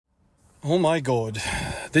Oh my God,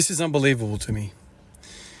 this is unbelievable to me.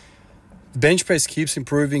 The bench press keeps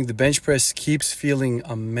improving. The bench press keeps feeling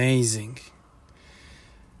amazing.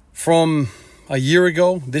 From a year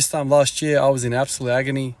ago, this time last year, I was in absolute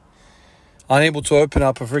agony. Unable to open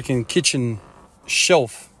up a freaking kitchen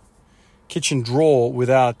drawer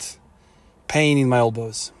without pain in my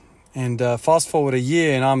elbows. And fast forward a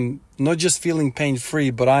year and I'm not just feeling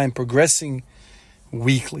pain-free, but I am progressing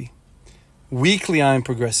weekly. Weekly I am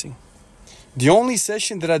progressing. The only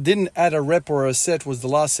session that I didn't add a rep or a set was the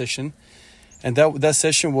last session. And that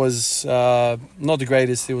session was not the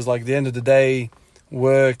greatest. It was like the end of the day,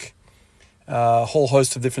 work, a whole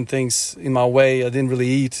host of different things in my way. I didn't really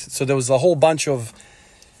eat. So there was a whole bunch of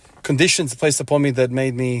conditions placed upon me that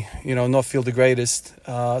made me, not feel the greatest.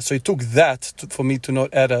 So it took that for me to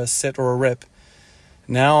not add a set or a rep.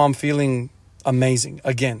 Now I'm feeling amazing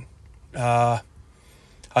again. I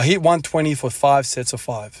hit 120 for 5 sets of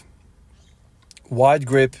 5. Wide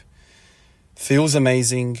grip, feels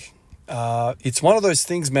amazing. It's one of those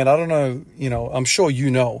things, man, I don't know, I'm sure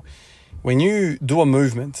when you do a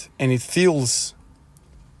movement and it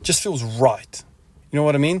just feels right. You know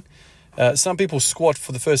what I mean? Some people squat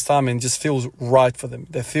for the first time and it just feels right for them.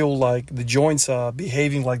 They feel like the joints are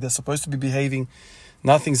behaving like they're supposed to be behaving.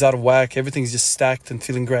 Nothing's out of whack. Everything's just stacked and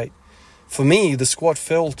feeling great. For me, the squat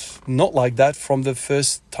felt not like that from the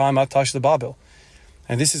first time I touched the barbell.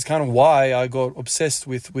 And this is kind of why I got obsessed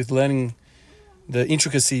with learning the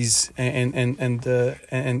intricacies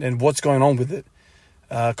and what's going on with it.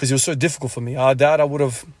 Because it was so difficult for me. I doubt I would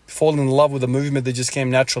have fallen in love with a movement that just came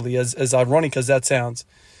naturally, as ironic as that sounds.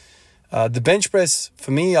 The bench press,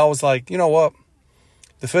 for me, I was like, you know what?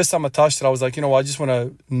 The first time I touched it, I was like, I just want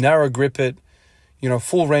to narrow grip it,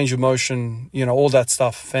 full range of motion, all that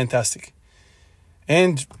stuff. Fantastic.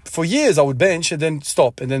 And for years, I would bench and then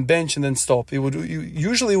stop, and then bench and then stop.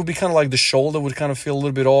 Usually it would be kind of like the shoulder would kind of feel a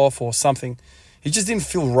little bit off or something. It just didn't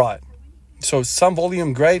feel right. So some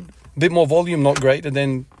volume, great. A bit more volume, not great. And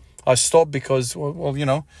then I stopped because,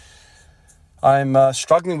 I'm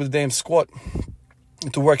struggling with the damn squat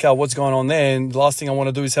to work out what's going on there. And the last thing I want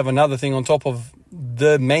to do is have another thing on top of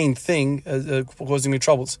the main thing causing me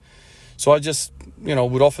troubles. So I just,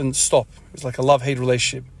 would often stop. It's like a love-hate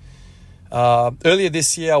relationship. Earlier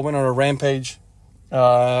this year, I went on a rampage,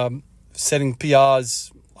 setting PRs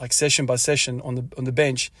like session by session on the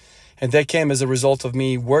bench. And that came as a result of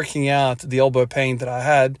me working out the elbow pain that I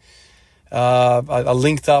had. I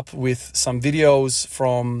linked up with some videos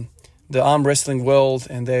from the arm wrestling world,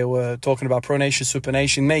 and they were talking about pronation,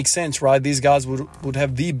 supination. Makes sense, right? These guys would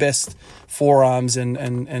have the best forearms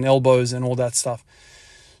and elbows and all that stuff.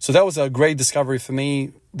 So that was a great discovery for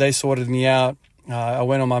me. They sorted me out. I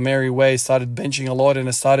went on my merry way, started benching a lot, and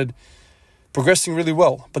I started progressing really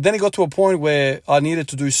well. But then it got to a point where I needed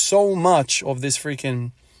to do so much of this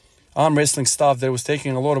freaking arm wrestling stuff that was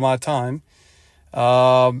taking a lot of my time.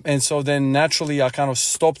 And so then naturally I kind of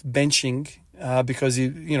stopped benching because,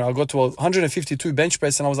 I got to 152 bench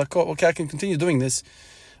press and I was like, oh, okay, I can continue doing this.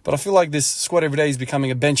 But I feel like this squat every day is becoming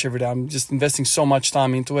a bench every day. I'm just investing so much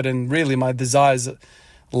time into it, and really my desires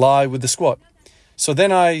lie with the squat. So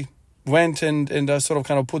then I went and I sort of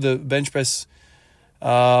kind of put the bench press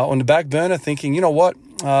on the back burner, thinking, you know what,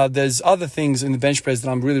 there's other things in the bench press that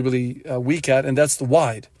I'm really, really weak at, and that's the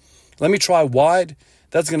wide. Let me try wide.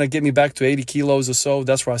 That's going to get me back to 80 kilos or so.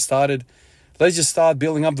 That's where I started. Let's just start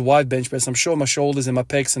building up the wide bench press. I'm sure my shoulders and my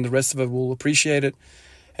pecs and the rest of it will appreciate it.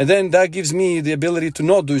 And then that gives me the ability to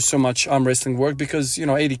not do so much arm wrestling work because,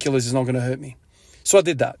 80 kilos is not going to hurt me. So I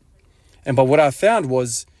did that. But what I found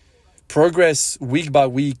was progress week by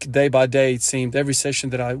week, day by day. It seemed every session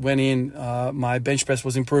that I went in, my bench press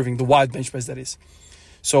was improving, the wide bench press, that is.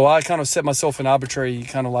 So I kind of set myself an arbitrary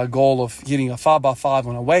kind of like goal of hitting a 5x5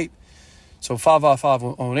 on a weight. So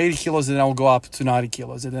 5x5 on 80 kilos, and then I'll go up to 90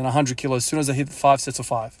 kilos, and then 100 kilos as soon as I hit 5 sets of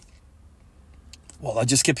 5. Well, I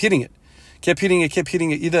just kept hitting it.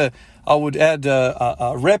 Either I would add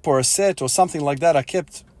a rep or a set or something like that. I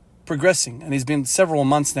kept progressing, and it's been several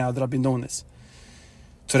months now that I've been doing this.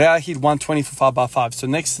 Today I hit 120 for 5x5. So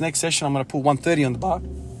next session I'm going to put 130 on the bar.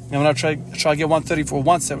 And I'm going to try to get 130 for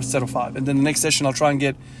one set of 5. And then the next session I'll try and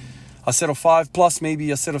get a set of 5 plus maybe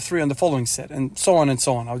a set of 3 on the following set, and so on and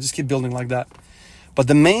so on. I'll just keep building like that. But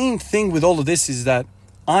the main thing with all of this is that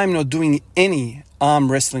I'm not doing any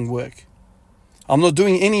arm wrestling work. I'm not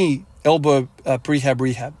doing any elbow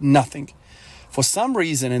rehab, nothing. For some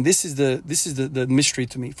reason, and this is the mystery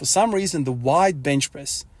to me, for some reason the wide bench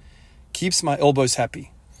press keeps my elbows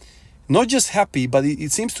happy. Not just happy, but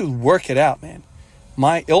it seems to work it out, man.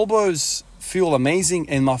 My elbows feel amazing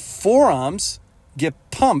and my forearms get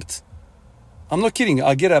pumped I'm not kidding.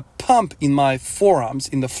 I get a pump in my forearms,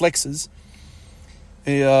 in the flexors,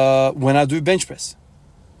 when I do bench press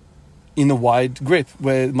in the wide grip,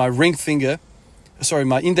 where my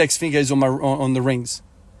index finger is on the rings.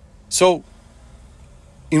 So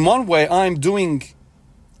in one way, I'm doing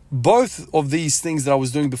both of these things that I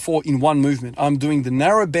was doing before in one movement. I'm doing the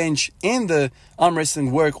narrow bench and the arm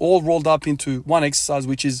wrestling work all rolled up into one exercise,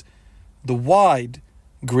 which is the wide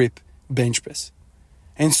grip bench press.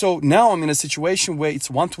 And so now I'm in a situation where it's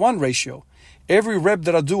 1-to-1 ratio. Every rep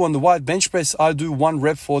that I do on the wide bench press, I do 1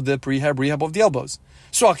 rep for the rehab of the elbows.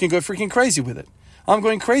 So I can go freaking crazy with it. I'm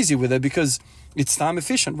going crazy with it because it's time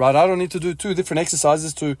efficient, right? I don't need to do 2 different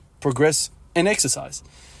exercises to progress an exercise.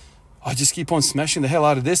 I just keep on smashing the hell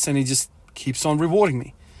out of this and it just keeps on rewarding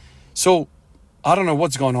me. So I don't know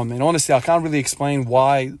what's going on, man. Honestly, I can't really explain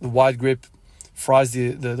why the wide grip fries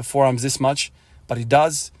the forearms this much, but it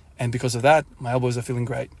does. And because of that, my elbows are feeling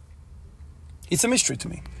great. It's a mystery to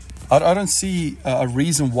me. I don't see a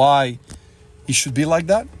reason why it should be like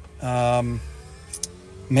that.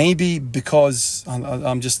 Maybe because,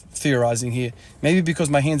 I'm just theorizing here, maybe because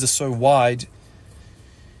my hands are so wide,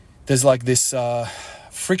 there's like this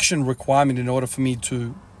friction requirement in order for me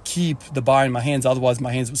to keep the bar in my hands. Otherwise,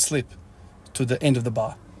 my hands would slip to the end of the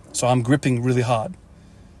bar. So I'm gripping really hard.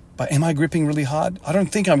 But am I gripping really hard? I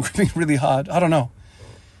don't think I'm gripping really hard. I don't know.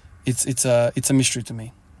 It's a mystery to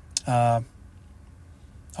me. I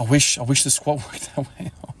wish the squat worked that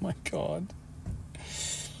way. Oh my God.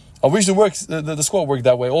 I wish the squat worked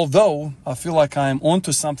that way. Although I feel like I'm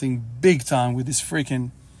onto something big time with this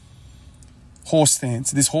freaking horse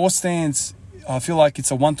stance. This horse stance, I feel like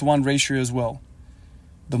it's a 1-to-1 ratio as well.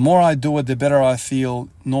 The more I do it, the better I feel.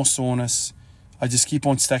 No soreness. I just keep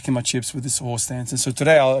on stacking my chips with this horse stance. And so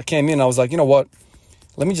today I came in, I was like, you know what?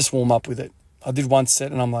 Let me just warm up with it. I did 1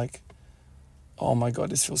 set and I'm like, oh my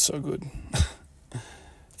God, this feels so good.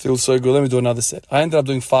 Feels so good. Let me do another set. I ended up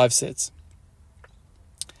doing 5 sets,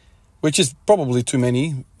 which is probably too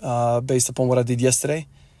many based upon what I did yesterday.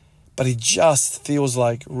 But it just feels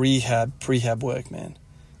like prehab work, man.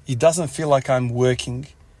 It doesn't feel like I'm working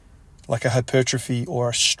like a hypertrophy or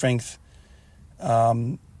a strength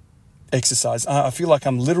exercise. I feel like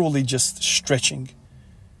I'm literally just stretching.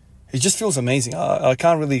 It just feels amazing. I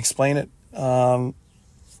can't really explain it. I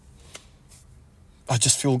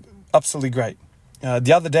just feel absolutely great.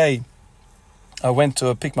 The other day, I went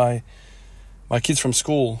to pick my kids from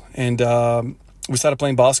school, and we started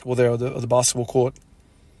playing basketball there at the basketball court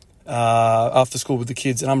after school with the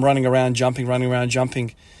kids. And I'm running around, jumping.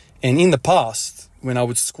 And in the past, when I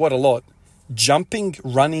would squat a lot, jumping,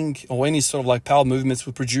 running, or any sort of like power movements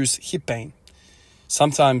would produce hip pain.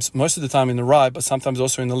 Sometimes, most of the time in the right, but sometimes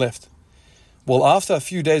also in the left. Well, after a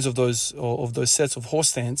few days of those sets of horse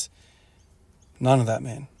stands, none of that,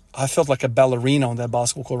 man. I felt like a ballerina on that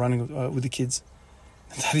basketball court running with the kids.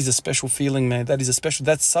 That is a special feeling, man.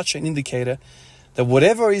 That's such an indicator that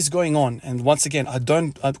whatever is going on, and once again, I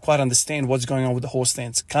don't quite understand what's going on with the horse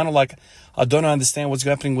stance. Kind of like I don't understand what's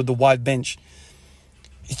happening with the wide bench.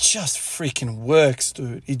 It just freaking works,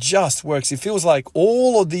 dude. It just works. It feels like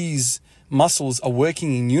all of these muscles are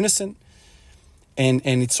working in unison, and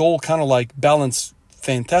it's all kind of like balanced,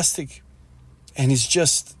 fantastic, and it's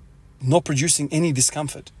just not producing any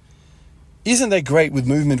discomfort. Isn't that great with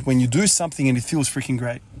movement when you do something and it feels freaking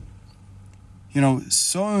great? You know,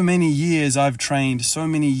 so many years I've trained, so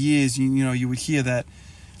many years, you would hear that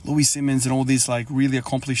Louis Simmons and all these like really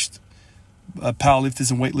accomplished powerlifters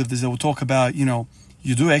and weightlifters, they will talk about,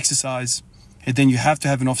 you do exercise and then you have to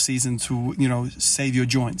have an off season to, save your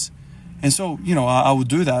joints. And so, I would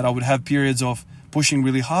do that. I would have periods of pushing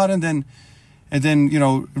really hard and then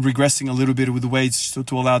regressing a little bit with the weights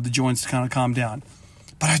to allow the joints to kind of calm down.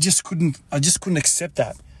 But I just couldn't accept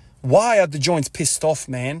that. Why are the joints pissed off,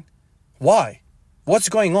 man? Why? What's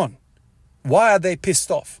going on? Why are they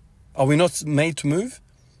pissed off? Are we not made to move?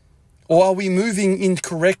 Or are we moving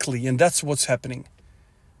incorrectly and that's what's happening?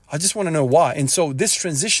 I just want to know why. And so this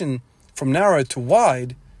transition from narrow to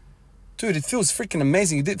wide, dude, it feels freaking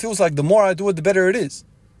amazing. It feels like the more I do it, the better it is.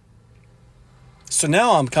 So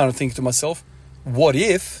now I'm kind of thinking to myself, what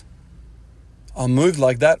if I moved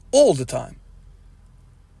like that all the time?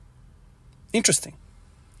 Interesting.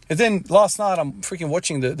 And then last night, I'm freaking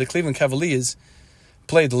watching the Cleveland Cavaliers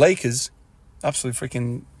play the Lakers. Absolutely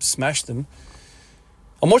freaking smashed them.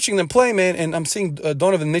 I'm watching them play, man, and I'm seeing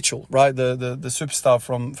Donovan Mitchell, right? The superstar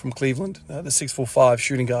from Cleveland, the 6'5"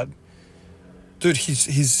 shooting guard. Dude,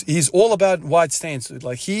 he's all about wide stance, dude.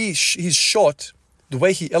 Like he's shot, the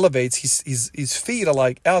way he elevates, his feet are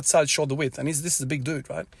like outside shoulder width, and this is a big dude,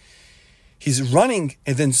 right? He's running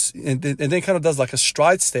and then kind of does like a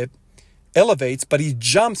stride step, elevates, but he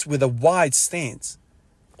jumps with a wide stance.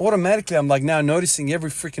 Automatically, I'm like now noticing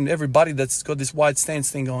everybody that's got this wide stance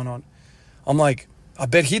thing going on. I'm like, I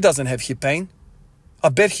bet he doesn't have hip pain. I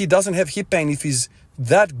bet he doesn't have hip pain if he's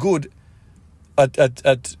that good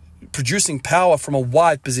at producing power from a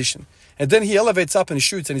wide position. And then he elevates up and he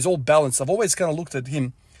shoots and he's all balanced. I've always kind of looked at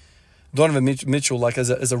him, Donovan Mitchell, like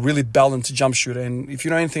as a really balanced jump shooter. And if you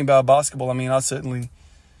know anything about basketball, I mean, I certainly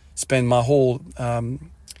spent my whole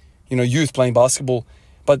youth playing basketball.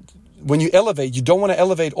 But when you elevate, you don't want to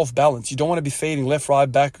elevate off balance. You don't want to be fading left,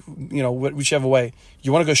 right, back, whichever way.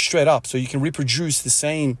 You want to go straight up so you can reproduce the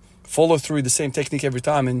same follow through, the same technique every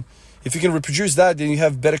time. And if you can reproduce that, then you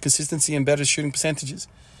have better consistency and better shooting percentages.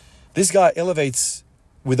 This guy elevates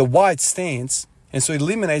with a wide stance, and so it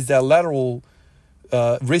eliminates that lateral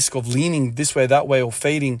risk of leaning this way, that way, or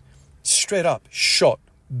fading straight up, shot,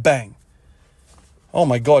 bang. Oh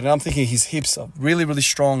my God, and I'm thinking his hips are really, really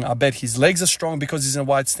strong. I bet his legs are strong because he's in a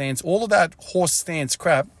wide stance. All of that horse stance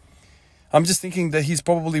crap, I'm just thinking that he's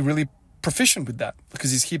probably really proficient with that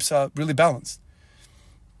because his hips are really balanced.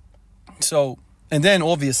 So, and then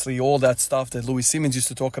obviously all that stuff that Louis Simmons used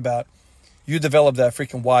to talk about, you develop that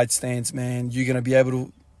freaking wide stance, man, you're going to be able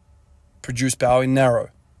to produce power in narrow.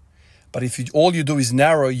 But if all you do is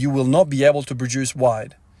narrow, you will not be able to produce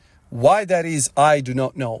wide. Why that is, I do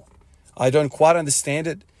not know. I don't quite understand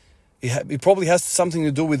it. It probably has something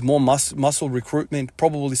to do with more muscle recruitment,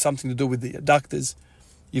 probably something to do with the adductors.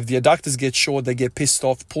 If the adductors get short, they get pissed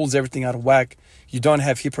off, pulls everything out of whack. You don't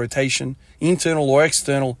have hip rotation, internal or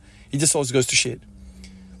external. It just always goes to shit.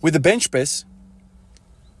 With the bench press,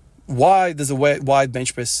 why does a wide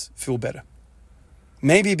bench press feel better?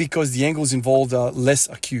 Maybe because the angles involved are less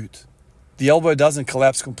acute. The elbow doesn't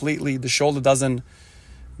collapse completely. The shoulder doesn't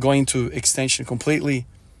go into extension completely.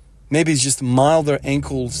 Maybe it's just milder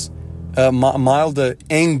angles, not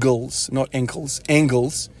ankles,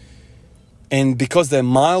 angles. And because they're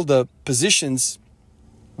milder positions,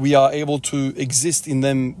 we are able to exist in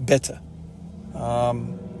them better.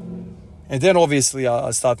 And then obviously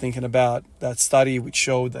I start thinking about that study which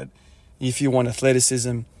showed that if you want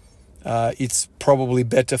athleticism, it's probably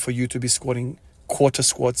better for you to be squatting quarter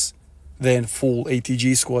squats than full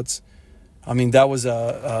ATG squats. I mean, that was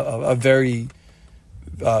a very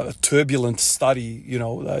turbulent study.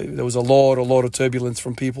 There was a lot of turbulence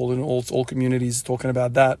from people in all communities talking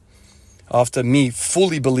about that after me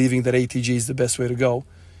fully believing that ATG is the best way to go.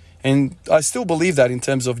 And I still believe that in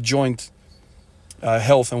terms of joint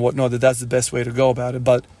health and whatnot, that's the best way to go about it.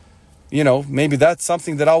 But, maybe that's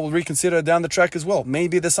something that I will reconsider down the track as well.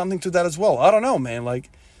 Maybe there's something to that as well. I don't know, man. Like,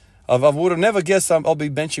 I would have never guessed I'll be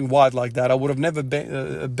benching wide like that. I would have never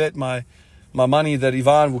bet my money that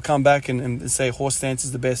Ivan will come back and say horse stance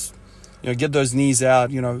is the best. Get those knees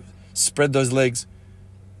out, spread those legs.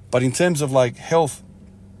 But in terms of like health,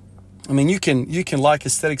 I mean, you can like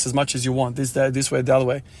aesthetics as much as you want, this way, the other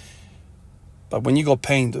way. But when you got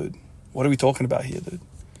pain, dude, what are we talking about here, dude?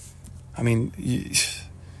 I mean,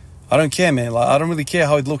 I don't care, man. Like, I don't really care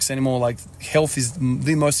how it looks anymore. Like, health is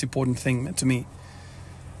the most important thing, man, to me.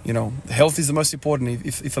 Health is the most important.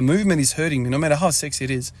 If a movement is hurting me, no matter how sexy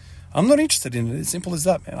it is, I'm not interested in it. It's simple as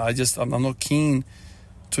that, man. I'm not keen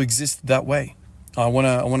to exist that way. I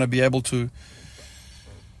wanna be able to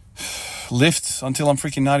lift until I'm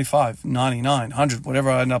freaking 95, 99, 100, whatever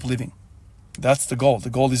I end up living. That's the goal. The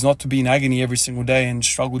goal is not to be in agony every single day and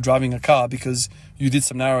struggle driving a car because you did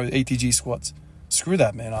some narrow ATG squats. Screw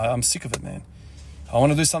that, man. I'm sick of it, man. I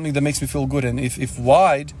want to do something that makes me feel good. And if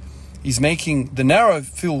wide is making the narrow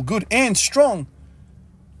feel good and strong,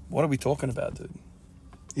 what are we talking about, dude?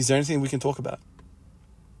 Is there anything we can talk about?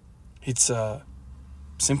 It's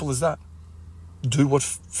simple as that. Do what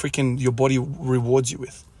freaking your body rewards you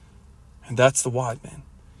with. And that's the wide, man.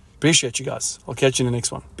 Appreciate you guys. I'll catch you in the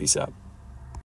next one. Peace out.